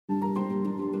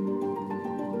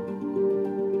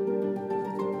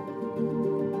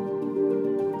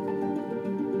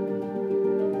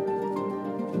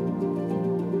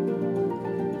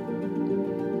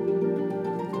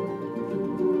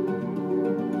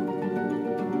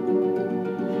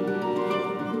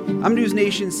I'm News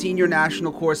Nation's senior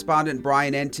national correspondent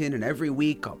Brian Entin, and every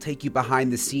week I'll take you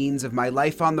behind the scenes of my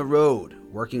life on the road,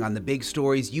 working on the big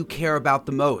stories you care about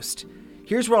the most.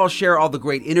 Here's where I'll share all the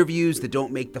great interviews that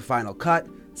don't make the final cut.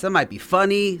 Some might be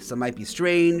funny, some might be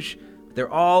strange, but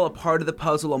they're all a part of the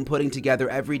puzzle I'm putting together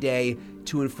every day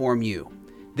to inform you.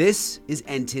 This is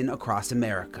Entin Across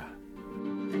America.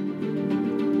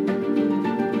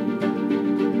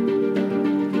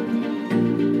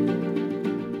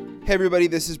 Hey everybody,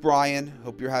 this is Brian.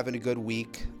 Hope you're having a good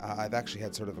week. I've actually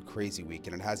had sort of a crazy week,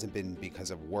 and it hasn't been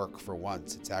because of work for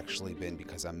once. It's actually been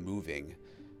because I'm moving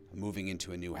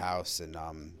into a new house, and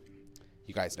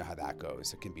you guys know how that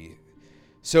goes. It can be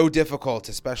so difficult,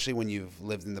 especially when you've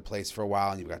lived in the place for a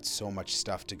while and you've got so much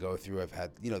stuff to go through. I've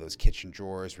had, those kitchen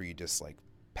drawers where you just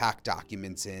pack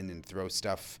documents in and throw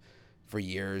stuff for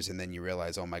years, and then you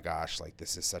realize, oh my gosh,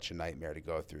 this is such a nightmare to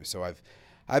go through. So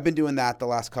I've been doing that the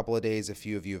last couple of days. A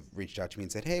few of you have reached out to me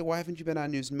and said, hey, why haven't you been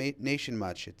on News Nation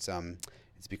much? It's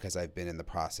because I've been in the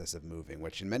process of moving,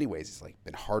 which in many ways has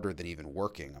been harder than even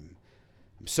working. I'm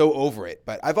so over it.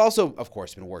 But I've also, of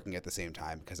course, been working at the same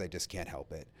time because I just can't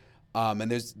help it. And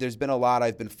there's been a lot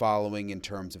I've been following in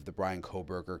terms of the Brian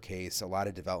Kohberger case, a lot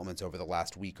of developments over the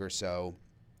last week or so.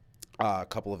 A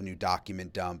couple of new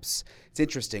document dumps. It's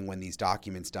interesting when these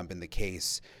documents dump in the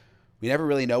case. We never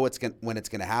really know when it's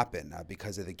going to happen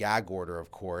because of the gag order. Of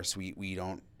course, we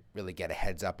don't really get a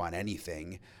heads up on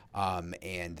anything.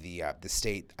 And the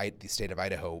state of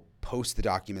Idaho posts the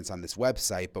documents on this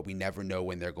website, but we never know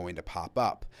when they're going to pop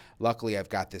up. Luckily, I've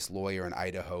got this lawyer in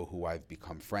Idaho who I've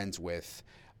become friends with,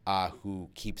 who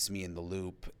keeps me in the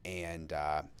loop and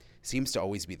seems to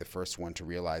always be the first one to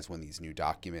realize when these new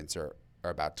documents are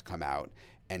about to come out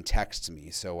and texts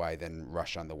me. So I then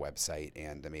rush on the website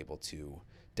and I'm able to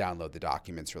download the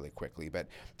documents really quickly. But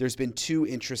there's been two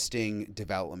interesting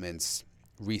developments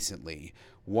recently.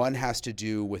 One has to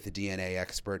do with the DNA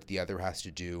expert. The other has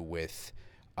to do with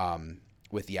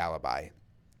the alibi.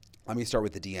 Let me start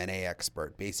with the DNA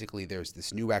expert. Basically, there's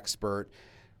this new expert.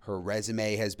 Her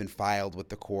resume has been filed with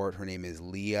the court. Her name is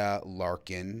Leah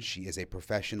Larkin. She is a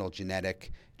professional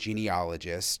genetic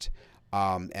genealogist.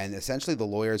 And essentially the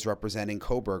lawyers representing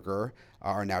Kohberger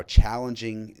are now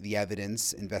challenging the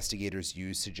evidence investigators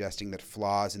used, suggesting that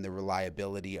flaws in the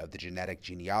reliability of the genetic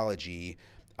genealogy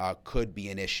could be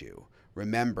an issue.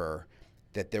 Remember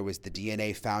that there was the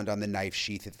DNA found on the knife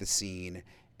sheath at the scene,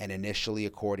 and initially,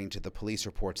 according to the police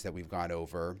reports that we've gone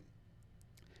over,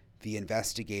 the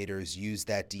investigators used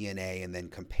that DNA and then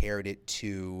compared it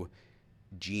to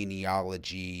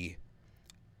genealogy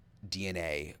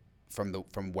DNA from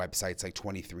websites like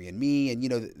 23andMe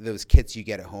and those kits you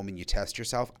get at home and you test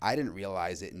yourself. I didn't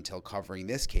realize it until covering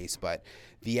this case, but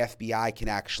the FBI can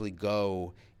actually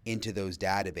go into those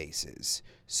databases.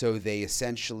 So they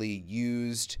essentially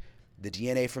used the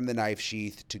DNA from the knife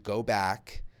sheath to go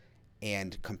back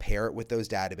and compare it with those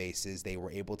databases. They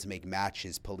were able to make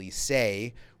matches, police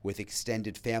say, with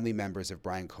extended family members of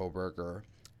Brian Kohberger,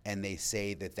 and they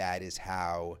say that is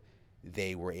how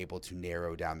they were able to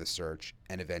narrow down the search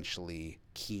and eventually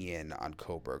key in on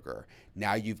Kohberger.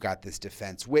 Now you've got this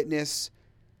defense witness,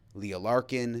 Leah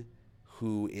Larkin,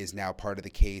 who is now part of the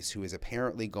case, who is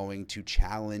apparently going to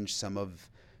challenge some of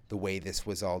the way this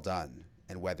was all done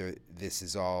and whether this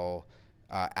is all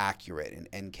accurate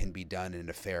and can be done in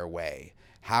a fair way.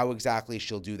 How exactly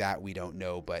she'll do that, we don't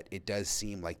know, but it does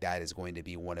seem like that is going to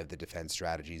be one of the defense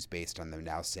strategies based on them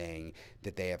now saying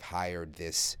that they have hired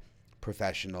this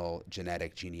professional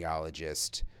genetic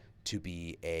genealogist to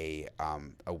be a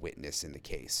witness in the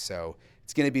case. So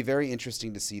it's going to be very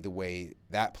interesting to see the way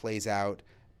that plays out,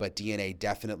 but DNA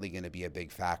definitely going to be a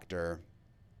big factor,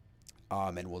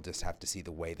 and we'll just have to see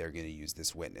the way they're going to use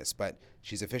this witness. But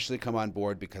she's officially come on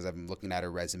board because I'm looking at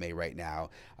her resume right now.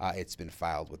 It's been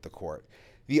filed with the court.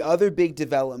 The other big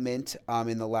development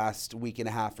in the last week and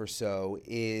a half or so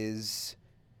is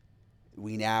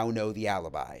we now know the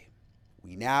alibi.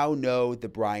 We now know the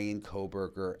Brian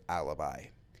Kohberger alibi,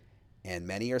 and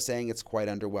many are saying it's quite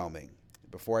underwhelming.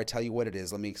 Before I tell you what it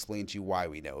is, let me explain to you why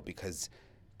we know, because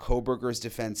Kohberger's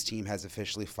defense team has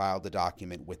officially filed the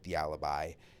document with the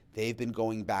alibi. They've been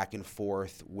going back and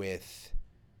forth with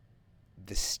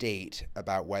the state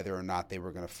about whether or not they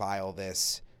were going to file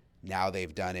this. Now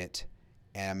they've done it,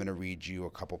 and I'm going to read you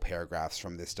a couple paragraphs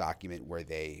from this document where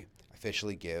they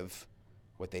officially give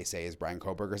what they say is Brian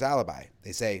Kohberger's alibi.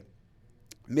 They say,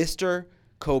 Mr.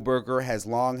 Kohberger has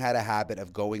long had a habit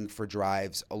of going for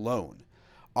drives alone.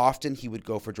 Often he would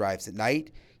go for drives at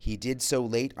night. He did so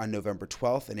late on November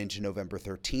 12th and into November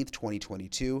 13th,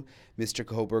 2022. Mr.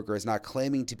 Kohberger is not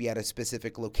claiming to be at a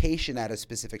specific location at a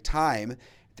specific time. At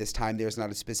this time, there's not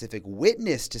a specific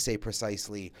witness to say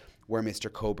precisely where Mr.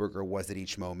 Kohberger was at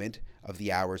each moment of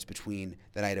the hours between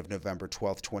the night of November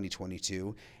 12th,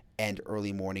 2022 and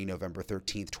early morning November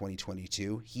 13th,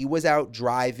 2022. He was out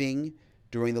driving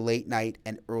during the late night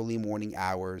and early morning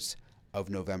hours of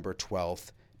November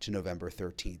 12th to November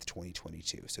 13th,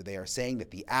 2022. So they are saying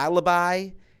that the alibi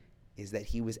is that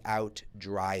he was out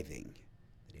driving,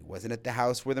 that he wasn't at the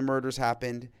house where the murders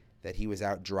happened, that he was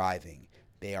out driving.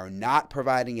 They are not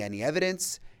providing any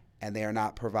evidence, and they are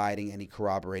not providing any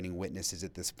corroborating witnesses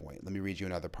at this point. Let me read you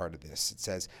another part of this. It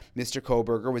says, Mr.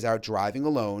 Kohberger was out driving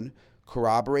alone.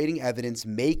 Corroborating evidence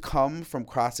may come from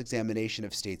cross-examination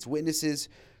of state's witnesses.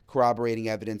 Corroborating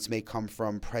evidence may come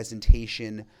from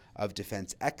presentation of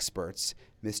defense experts.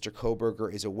 Mr.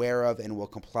 Kohberger is aware of and will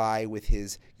comply with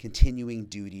his continuing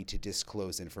duty to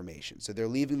disclose information. So they're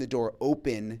leaving the door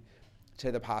open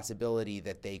to the possibility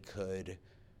that they could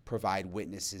provide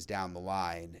witnesses down the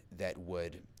line that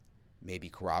would maybe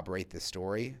corroborate this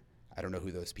story. I don't know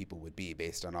who those people would be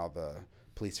based on all the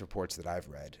police reports that I've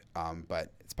read,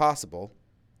 but it's possible.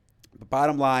 But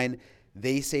bottom line,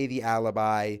 they say the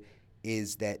alibi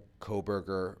is that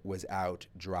Kohberger was out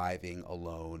driving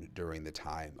alone during the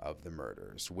time of the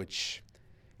murders, which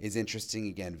is interesting.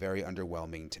 Again, very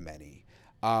underwhelming to many.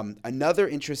 Another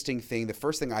interesting thing, the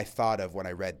first thing I thought of when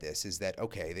I read this is that,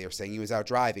 okay, they were saying he was out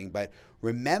driving, but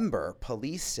remember,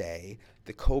 police say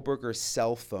the Kohberger's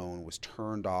cell phone was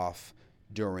turned off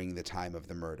during the time of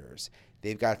the murders.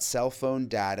 They've got cell phone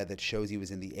data that shows he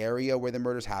was in the area where the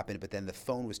murders happened, but then the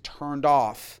phone was turned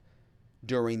off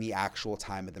during the actual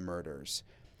time of the murders.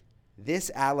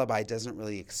 This alibi doesn't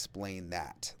really explain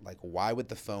that. Like, why would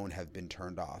the phone have been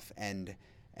turned off? And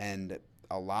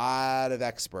a lot of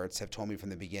experts have told me from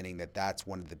the beginning that that's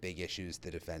one of the big issues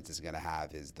the defense is going to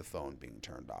have, is the phone being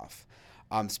turned off.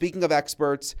 Speaking of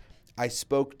experts, I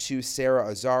spoke to Sarah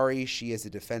Azari. She is a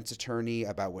defense attorney,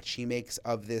 about what she makes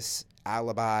of this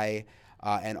alibi.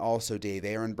 And also Dave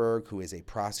Ehrenberg, who is a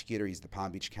prosecutor. He's the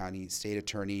Palm Beach County State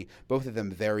Attorney. Both of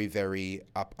them very, very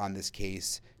up on this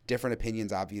case. Different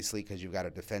opinions, obviously, because you've got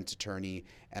a defense attorney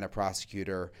and a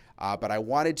prosecutor. But I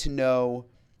wanted to know,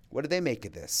 what do they make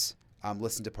of this?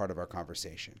 Listen to part of our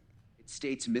conversation. It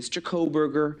states Mr.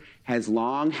 Kohberger has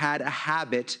long had a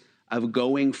habit of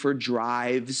going for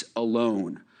drives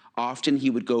alone. Often he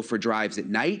would go for drives at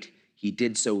night. He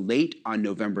did so late on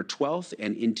November 12th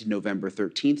and into November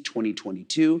 13th,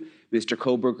 2022. Mr.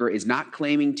 Kohberger is not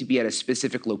claiming to be at a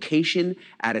specific location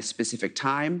at a specific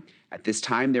time. At this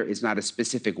time, there is not a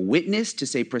specific witness to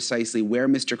say precisely where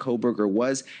Mr. Kohberger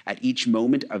was at each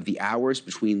moment of the hours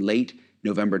between late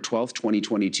November 12th,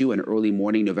 2022 and early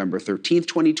morning November 13th,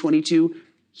 2022.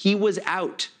 He was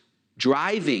out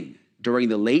driving during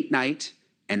the late night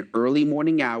and early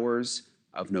morning hours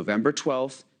of November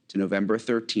 12th to November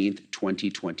 13th,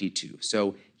 2022.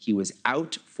 So he was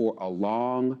out for a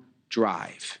long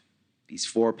drive. These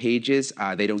 4 pages,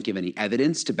 they don't give any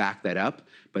evidence to back that up,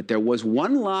 but there was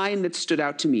one line that stood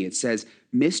out to me. It says,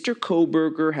 Mr.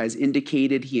 Kohberger has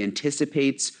indicated he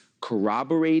anticipates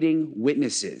corroborating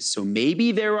witnesses. So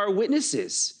maybe there are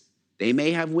witnesses. They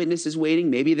may have witnesses waiting.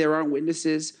 Maybe there aren't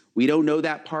witnesses. We don't know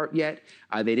that part yet.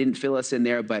 They didn't fill us in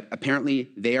there, but apparently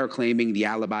they are claiming the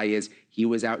alibi is he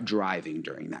was out driving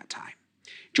during that time.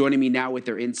 Joining me now with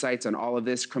their insights on all of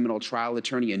this, criminal trial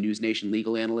attorney and News Nation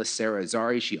legal analyst Sarah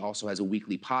Azari. She also has a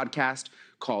weekly podcast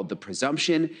called The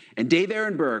Presumption. And Dave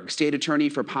Ehrenberg, state attorney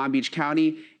for Palm Beach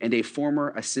County and a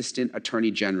former assistant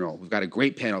attorney general. We've got a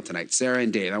great panel tonight, Sarah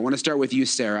and Dave. I want to start with you,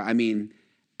 Sarah. I mean,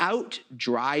 out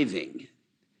driving.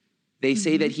 They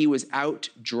say that he was out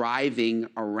driving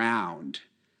around.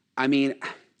 I mean,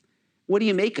 what do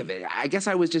you make of it? I guess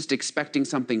I was just expecting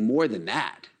something more than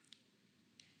that.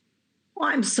 Well,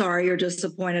 I'm sorry you're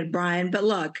disappointed, Brian, but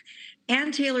look,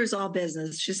 Ann Taylor's all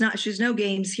business. She's no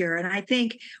games here. And I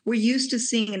think we're used to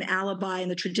seeing an alibi in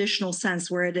the traditional sense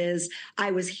where it is,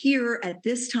 I was here at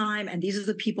this time and these are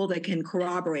the people that can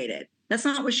corroborate it. That's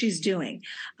not what she's doing.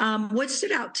 What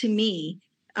stood out to me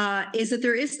is that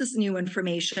there is this new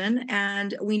information,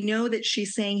 and we know that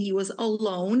she's saying he was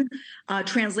alone.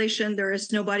 Translation: there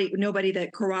is nobody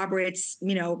that corroborates,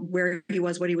 where he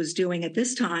was, what he was doing at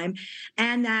this time,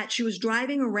 and that she was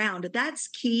driving around. That's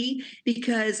key,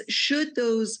 because should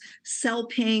those cell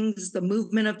pings, the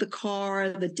movement of the car,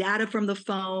 the data from the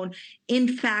phone, in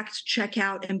fact check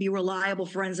out and be reliable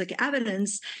forensic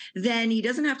evidence, then he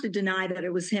doesn't have to deny that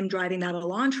it was him driving that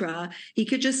Elantra. He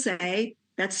could just say,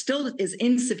 that still is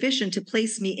insufficient to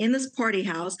place me in this party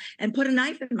house and put a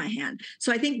knife in my hand.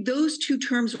 So I think those two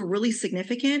terms were really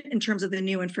significant in terms of the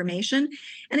new information.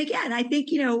 And again, I think,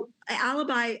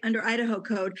 alibi under Idaho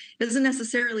code doesn't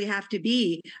necessarily have to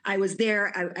be, I was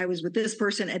there, I was with this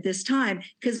person at this time.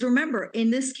 Because remember,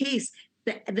 in this case,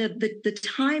 the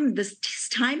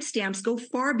time stamps go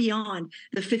far beyond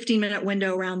the 15-minute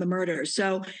window around the murder.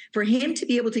 So for him to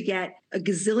be able to get a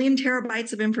gazillion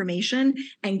terabytes of information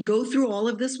and go through all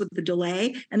of this with the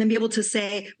delay and then be able to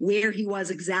say where he was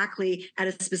exactly at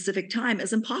a specific time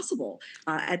is impossible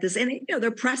at this. And they're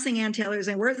pressing Ann Taylor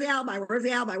saying, "Where's the alibi? Where's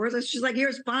the alibi? Where's this?" She's like,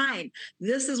 "Here's fine.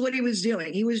 This is what he was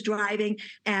doing. He was driving,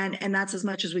 and that's as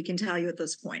much as we can tell you at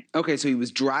this point." Okay, so he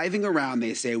was driving around,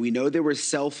 they say. We know there were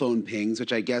cell phone pings,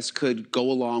 which I guess could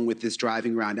go along with this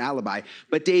driving around alibi.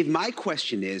 But Dave, my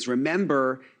question is,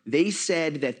 remember, they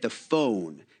said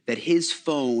that his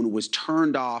phone was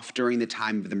turned off during the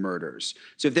time of the murders.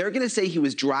 So if they're going to say he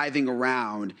was driving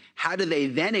around, how do they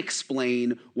then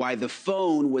explain why the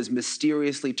phone was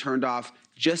mysteriously turned off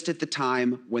just at the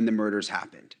time when the murders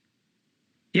happened?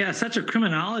 Yeah, such a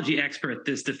criminology expert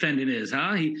this defendant is,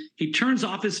 huh? He turns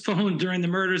off his phone during the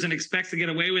murders and expects to get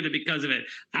away with it because of it.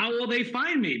 How will they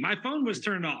find me? My phone was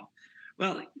turned off.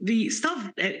 Well, the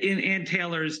stuff in Ann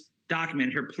Taylor's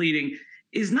document, her pleading,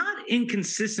 is not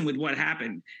inconsistent with what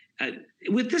happened.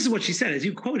 This is what she said, as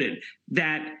you quoted,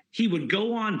 that he would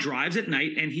go on drives at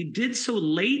night, and he did so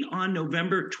late on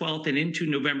November 12th and into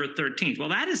November 13th. Well,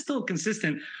 that is still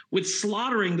consistent with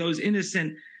slaughtering those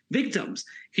innocent victims.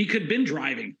 He could have been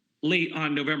driving late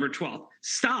on November 12th,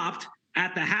 stopped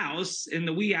at the house in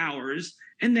the wee hours,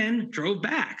 and then drove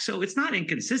back. So it's not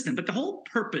inconsistent. But the whole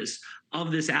purpose of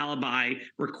this alibi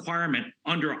requirement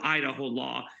under Idaho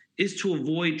law is to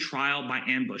avoid trial by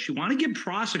ambush. You want to give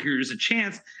prosecutors a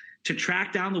chance to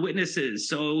track down the witnesses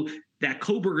so that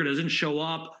Kohberger doesn't show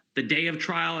up the day of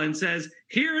trial and says,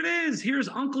 "Here it is. Here's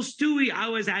Uncle Stewie. I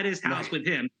was at his house with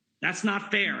him." That's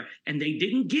not fair. And they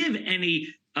didn't give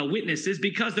any witnesses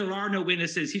because there are no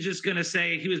witnesses. He's just going to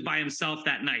say he was by himself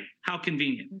that night. How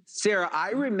convenient. Sarah,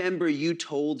 I remember you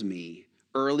told me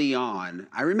early on,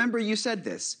 I remember you said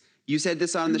this. You said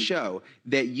this on the show,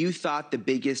 that you thought the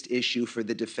biggest issue for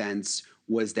the defense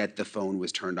was that the phone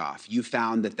was turned off. You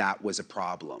found that was a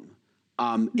problem.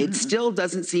 It still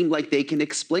doesn't seem like they can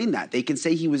explain that. They can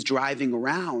say he was driving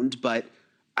around, but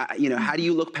how do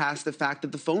you look past the fact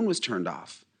that the phone was turned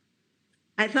off?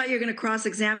 I thought you were going to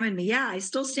cross-examine me. Yeah, I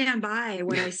still stand by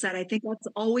what I said. I think that's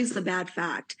always the bad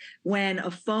fact. When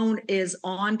a phone is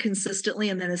on consistently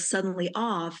and then is suddenly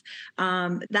off,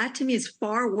 that to me is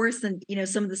far worse than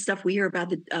some of the stuff we hear about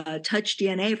the touch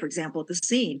DNA, for example, at the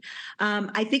scene.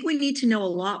 I think we need to know a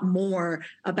lot more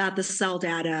about the cell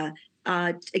data.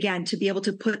 Again, to be able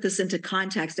to put this into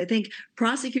context. I think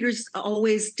prosecutors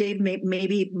always, Dave may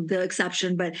be the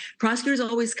exception, but prosecutors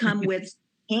always come with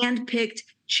hand-picked,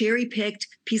 cherry-picked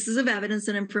pieces of evidence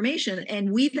and information,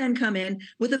 and we then come in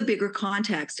with a bigger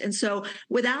context. And so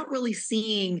without really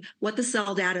seeing what the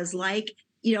cell data is like,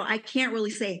 I can't really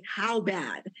say how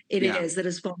bad it is that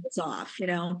his phone was off,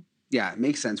 Yeah, it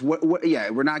makes sense.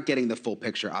 We're not getting the full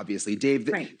picture, obviously. Dave,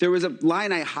 there was a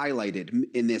line I highlighted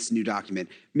in this new document.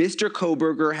 Mr.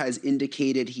 Kohberger has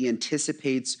indicated he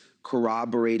anticipates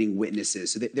corroborating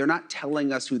witnesses. So they're not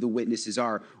telling us who the witnesses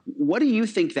are. What do you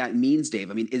think that means,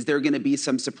 Dave? I mean, is there going to be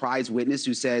some surprise witness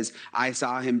who says, "I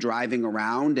saw him driving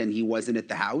around and he wasn't at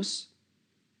the house"?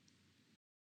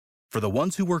 For the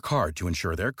ones who work hard to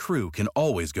ensure their crew can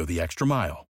always go the extra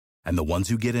mile, and the ones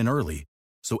who get in early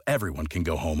so everyone can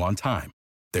go home on time,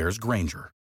 there's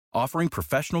Grainger, offering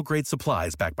professional-grade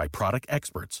supplies backed by product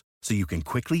experts so you can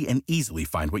quickly and easily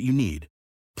find what you need.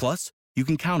 Plus, you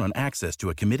can count on access to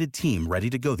a committed team ready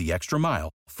to go the extra mile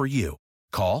for you.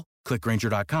 Call, click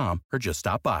Grainger.com, or just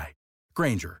stop by.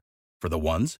 Grainger, for the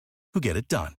ones who get it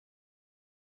done.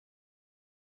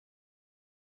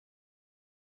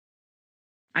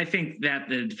 I think that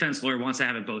the defense lawyer wants to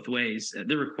have it both ways.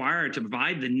 They're required to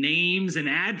provide the names and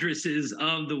addresses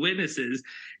of the witnesses,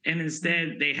 and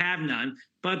instead they have none.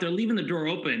 But they're leaving the door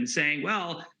open saying,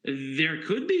 well, there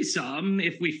could be some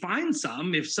if we find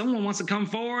some, if someone wants to come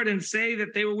forward and say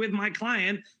that they were with my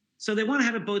client. So they want to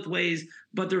have it both ways,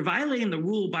 but they're violating the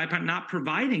rule by not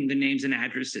providing the names and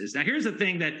addresses. Now, here's the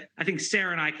thing that I think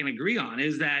Sarah and I can agree on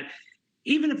is that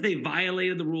even if they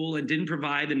violated the rule and didn't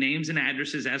provide the names and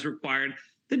addresses as required,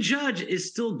 the judge is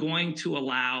still going to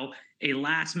allow a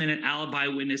last-minute alibi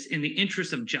witness in the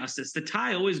interest of justice. The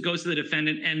tie always goes to the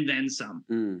defendant and then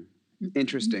some.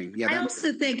 Interesting. Yeah. I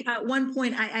also think at one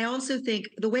point, I also think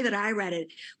the way that I read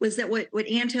it was that what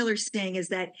Ann Taylor's saying is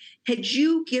that had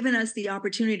you given us the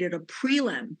opportunity to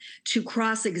prelim to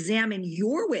cross-examine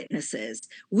your witnesses,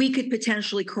 we could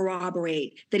potentially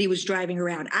corroborate that he was driving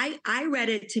around. I read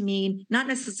it to mean not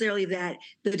necessarily that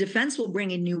the defense will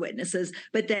bring in new witnesses,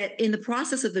 but that in the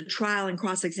process of the trial and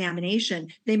cross-examination,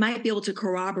 they might be able to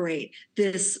corroborate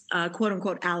this quote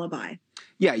unquote alibi.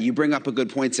 Yeah, you bring up a good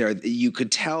point, Sarah. You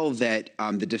could tell that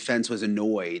the defense was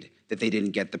annoyed that they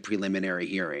didn't get the preliminary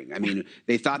hearing. I mean,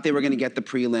 they thought they were going to get the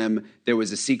prelim. There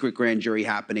was a secret grand jury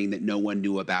happening that no one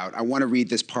knew about. I want to read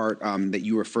this part that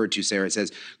you referred to, Sarah. It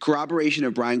says, corroboration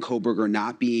of Brian Kohberger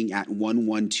not being at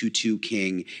 1122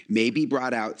 King may be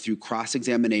brought out through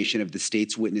cross-examination of the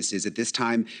state's witnesses. At this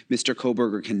time, Mr.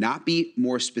 Kohberger cannot be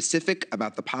more specific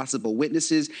about the possible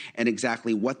witnesses and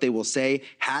exactly what they will say.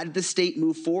 Had the state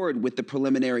moved forward with the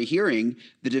preliminary hearing,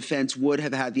 the defense would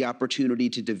have had the opportunity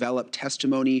to develop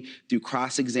testimony through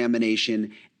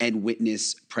cross-examination and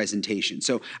witness presentation.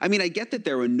 So, I mean, I get that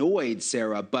they're annoyed,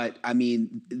 Sarah, but I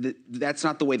mean, that's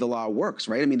not the way the law works,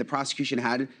 right? I mean, the prosecution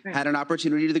had an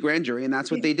opportunity to the grand jury, and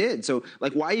that's what they did. So,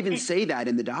 like, why even say that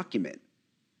in the document?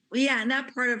 Well, yeah, and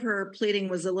that part of her pleading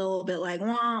was a little bit like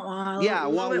wah wah. Yeah,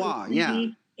 wah wah. Yeah.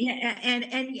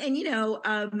 And you know,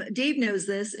 Dave knows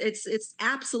this. It's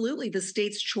absolutely the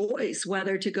state's choice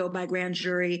whether to go by grand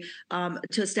jury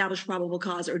to establish probable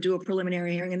cause or do a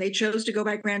preliminary hearing, and they chose to go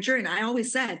by grand jury. And I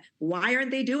always said, why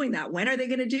aren't they doing that? When are they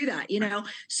going to do that? You know,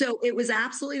 so it was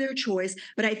absolutely their choice.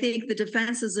 But I think the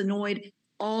defense is annoyed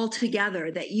altogether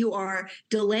that you are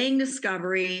delaying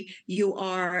discovery, you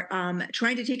are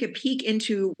trying to take a peek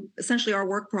into essentially our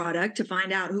work product to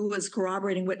find out who was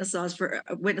corroborating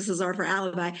witnesses are for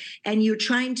alibi, and you're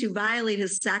trying to violate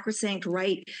his sacrosanct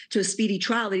right to a speedy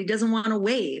trial that he doesn't want to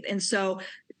waive. And so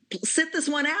sit this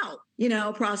one out, you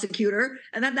know, prosecutor.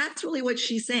 And that's really what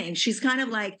she's saying. She's kind of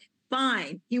like,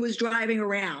 fine, he was driving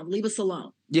around, leave us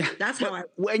alone. Yeah, that's how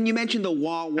when you mentioned the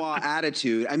wah wah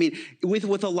attitude, I mean,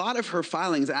 with a lot of her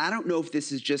filings, I don't know if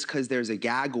this is just because there's a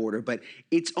gag order, but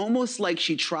it's almost like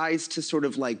she tries to sort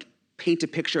of like paint a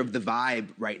picture of the vibe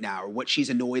right now, or what she's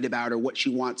annoyed about, or what she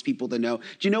wants people to know. Do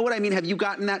you know what I mean? Have you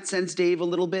gotten that sense, Dave, a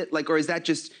little bit? Like, or is that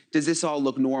just, does this all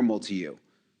look normal to you?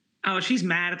 Oh, she's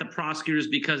mad at the prosecutors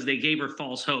because they gave her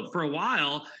false hope. For a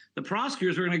while, the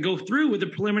prosecutors were going to go through with the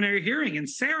preliminary hearing. And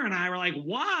Sarah and I were like,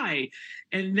 why?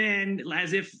 And then,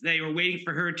 as if they were waiting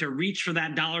for her to reach for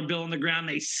that dollar bill on the ground,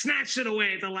 they snatched it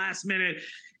away at the last minute.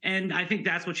 And I think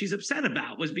that's what she's upset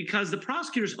about, was because the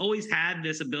prosecutors always had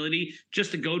this ability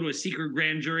just to go to a secret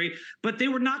grand jury, but they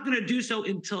were not going to do so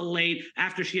until late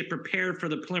after she had prepared for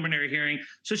the preliminary hearing.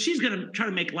 So she's going to try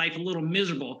to make life a little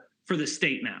miserable for the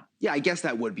state now. Yeah, I guess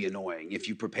that would be annoying if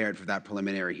you prepared for that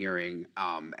preliminary hearing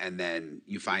and then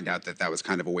you find out that that was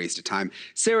kind of a waste of time.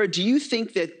 Sarah, do you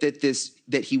think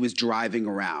that he was driving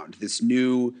around, this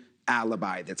new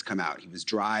alibi that's come out, he was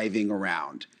driving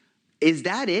around? Is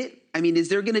that it? I mean, is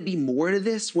there going to be more to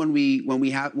this when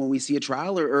we see a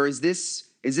trial, or is this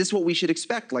what we should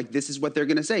expect? Like, this is what they're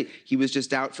going to say. He was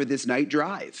just out for this night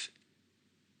drive.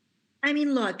 I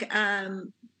mean, look,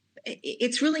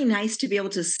 it's really nice to be able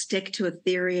to stick to a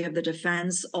theory of the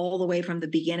defense all the way from the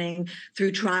beginning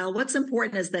through trial. What's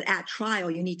important is that at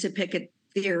trial, you need to pick a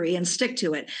theory and stick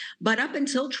to it. But up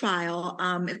until trial,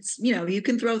 it's, you know, you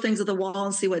can throw things at the wall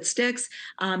and see what sticks.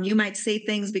 You might say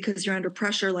things because you're under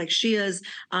pressure like she is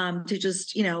to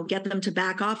just, you know, get them to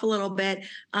back off a little bit.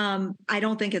 I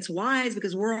don't think it's wise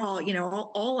because we're all, you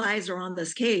know, all eyes are on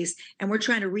this case and we're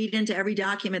trying to read into every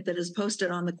document that is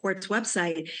posted on the court's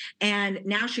website. And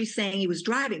now she's saying he was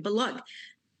driving. But look,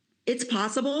 it's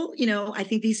possible, you know, I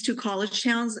think these two college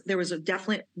towns, there was a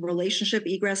definite relationship,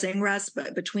 egress, ingress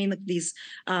between these,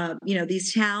 you know,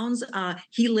 these towns.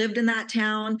 He lived in that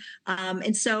town.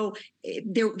 And so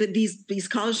these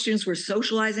college students were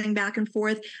socializing back and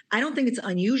forth. I don't think it's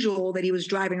unusual that he was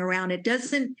driving around.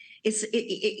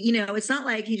 You know, it's not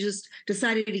like he just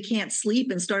decided he can't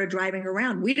sleep and started driving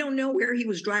around. We don't know where he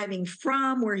was driving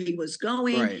from, where he was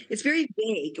going. Right. It's very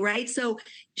vague, right? So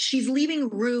she's leaving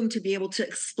room to be able to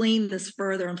explain this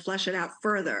further and flesh it out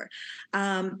further.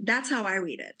 That's how I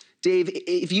read it. Dave,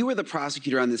 if you were the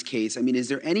prosecutor on this case, I mean, is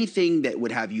there anything that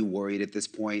would have you worried at this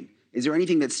point? Is there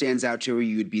anything that stands out to you where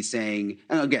you'd be saying,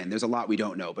 and again, there's a lot we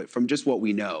don't know, but from just what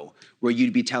we know, where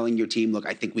you'd be telling your team, look,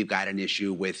 I think we've got an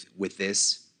issue with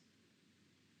this?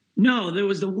 No, there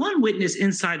was the one witness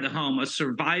inside the home, a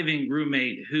surviving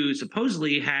roommate who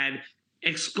supposedly had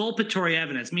exculpatory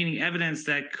evidence, meaning evidence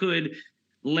that could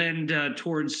lend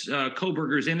towards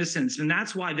Kohberger's innocence. And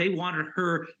that's why they wanted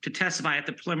her to testify at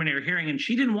the preliminary hearing. And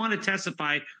she didn't want to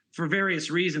testify for various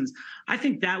reasons. I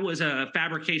think that was a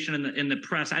fabrication in the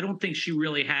press. I don't think she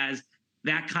really has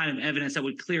that kind of evidence that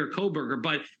would clear Kohberger,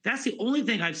 but that's the only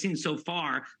thing I've seen so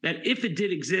far that if it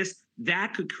did exist,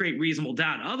 that could create reasonable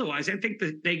doubt. Otherwise, I think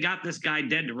that they got this guy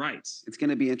dead to rights. It's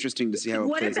going to be interesting to see how it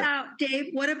plays out. Dave,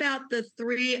 what about the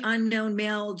 3 unknown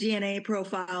male DNA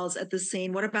profiles at the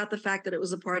scene? What about the fact that it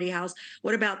was a party house?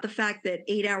 What about the fact that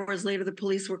 8 hours later the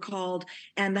police were called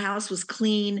and the house was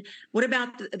clean? What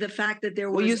about the fact that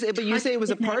there was... Well, you say it was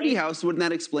a party house. Wouldn't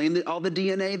that explain all the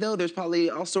DNA, though? There's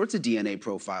probably all sorts of DNA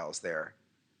profiles there.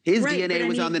 His DNA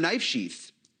was on the knife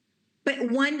sheath. But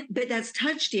that's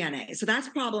touch DNA. So that's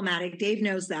problematic. Dave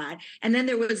knows that. And then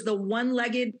there was the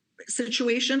one-legged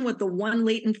situation with the one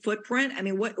latent footprint. I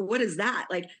mean, what is that?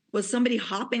 Like, was somebody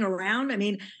hopping around? I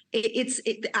mean,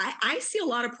 I see a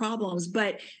lot of problems,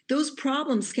 but those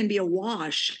problems can be a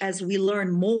wash as we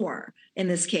learn more in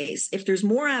this case. If there's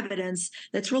more evidence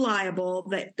that's reliable,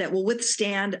 that will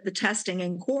withstand the testing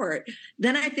in court,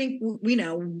 then I think, we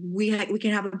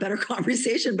can have a better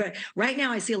conversation. But right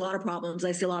now I see a lot of problems.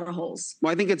 I see a lot of holes.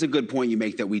 Well, I think it's a good point you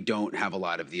make that we don't have a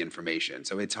lot of the information.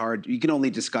 So it's hard. You can only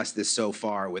discuss this so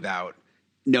far without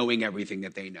knowing everything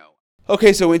that they know.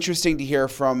 Okay, so interesting to hear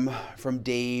from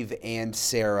Dave and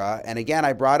Sarah. And again,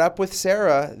 I brought up with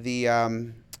Sarah the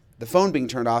phone being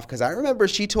turned off because I remember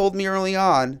she told me early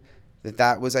on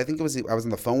that was, I was on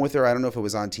the phone with her. I don't know if it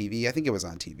was on TV. I think it was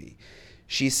on TV.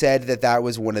 She said that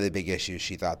was one of the big issues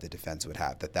she thought the defense would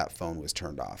have, that phone was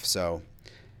turned off. So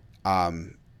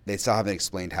they still haven't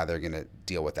explained how they're going to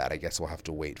deal with that. I guess we'll have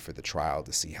to wait for the trial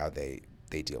to see how they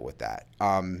deal with that.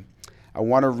 I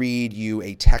want to read you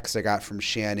a text I got from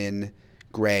Shannon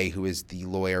Gray, who is the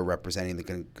lawyer representing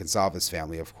the Gonzalez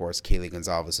family. Of course, Kaylee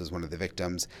Gonzalez is one of the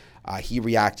victims. He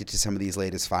reacted to some of these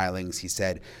latest filings. He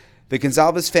said, "The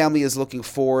Gonzalez family is looking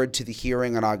forward to the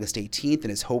hearing on August 18th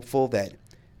and is hopeful that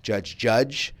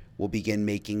Judge will begin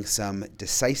making some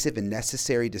decisive and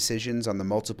necessary decisions on the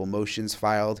multiple motions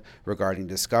filed regarding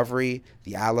discovery,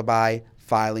 the alibi,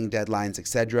 filing deadlines,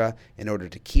 etc., in order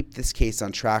to keep this case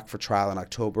on track for trial in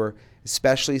October,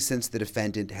 especially since the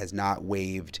defendant has not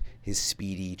waived his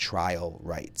speedy trial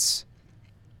rights."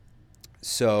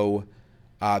 So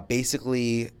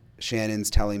basically, Shannon's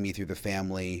telling me through the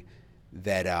family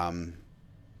that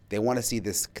they want to see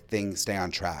this thing stay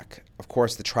on track. Of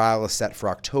course, the trial is set for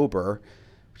October,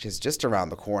 which is just around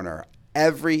the corner.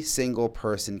 Every single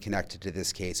person connected to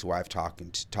this case who I've talked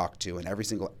to, and every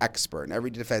single expert and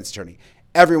every defense attorney,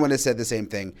 everyone has said the same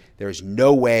thing. There is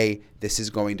no way this is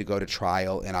going to go to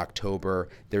trial in October.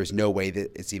 There is no way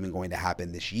that it's even going to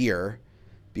happen this year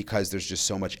because there's just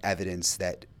so much evidence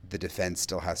that the defense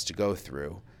still has to go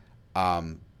through.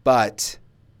 But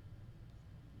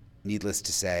needless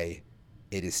to say,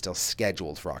 it is still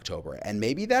scheduled for October. And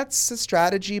maybe that's a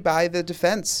strategy by the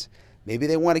defense. Maybe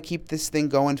they want to keep this thing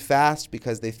going fast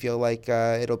because they feel like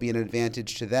it'll be an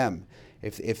advantage to them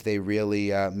if they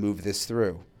really move this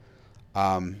through.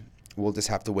 We'll just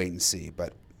have to wait and see.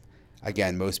 But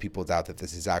again, most people doubt that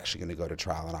this is actually going to go to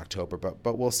trial in October,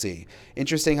 but we'll see.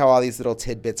 Interesting how all these little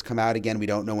tidbits come out. Again, we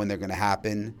don't know when they're going to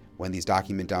happen, when these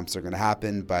document dumps are going to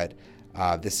happen, but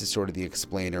this is sort of the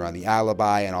explainer on the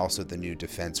alibi and also the new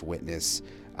defense witness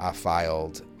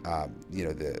filed,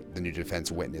 the new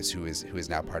defense witness who is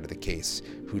now part of the case,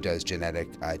 who does genetic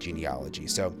genealogy.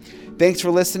 So thanks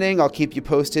for listening. I'll keep you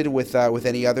posted with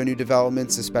any other new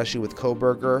developments, especially with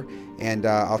Kohberger, and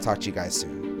I'll talk to you guys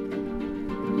soon.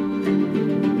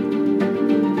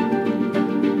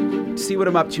 To see what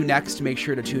I'm up to next, make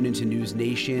sure to tune into News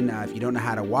Nation. If you don't know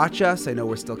how to watch us, I know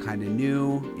we're still kind of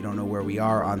new. You don't know where we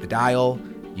are on the dial.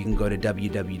 You can go to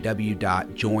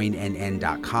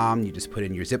www.joinnn.com. You just put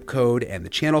in your zip code and the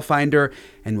channel finder,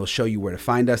 and we'll show you where to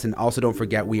find us. And also don't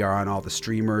forget, we are on all the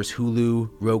streamers, Hulu,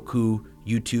 Roku,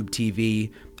 YouTube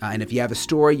TV. And if you have a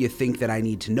story you think that I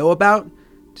need to know about,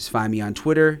 just find me on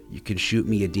Twitter. You can shoot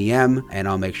me a DM, and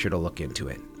I'll make sure to look into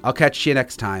it. I'll catch you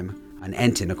next time on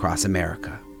Enton Across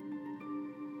America.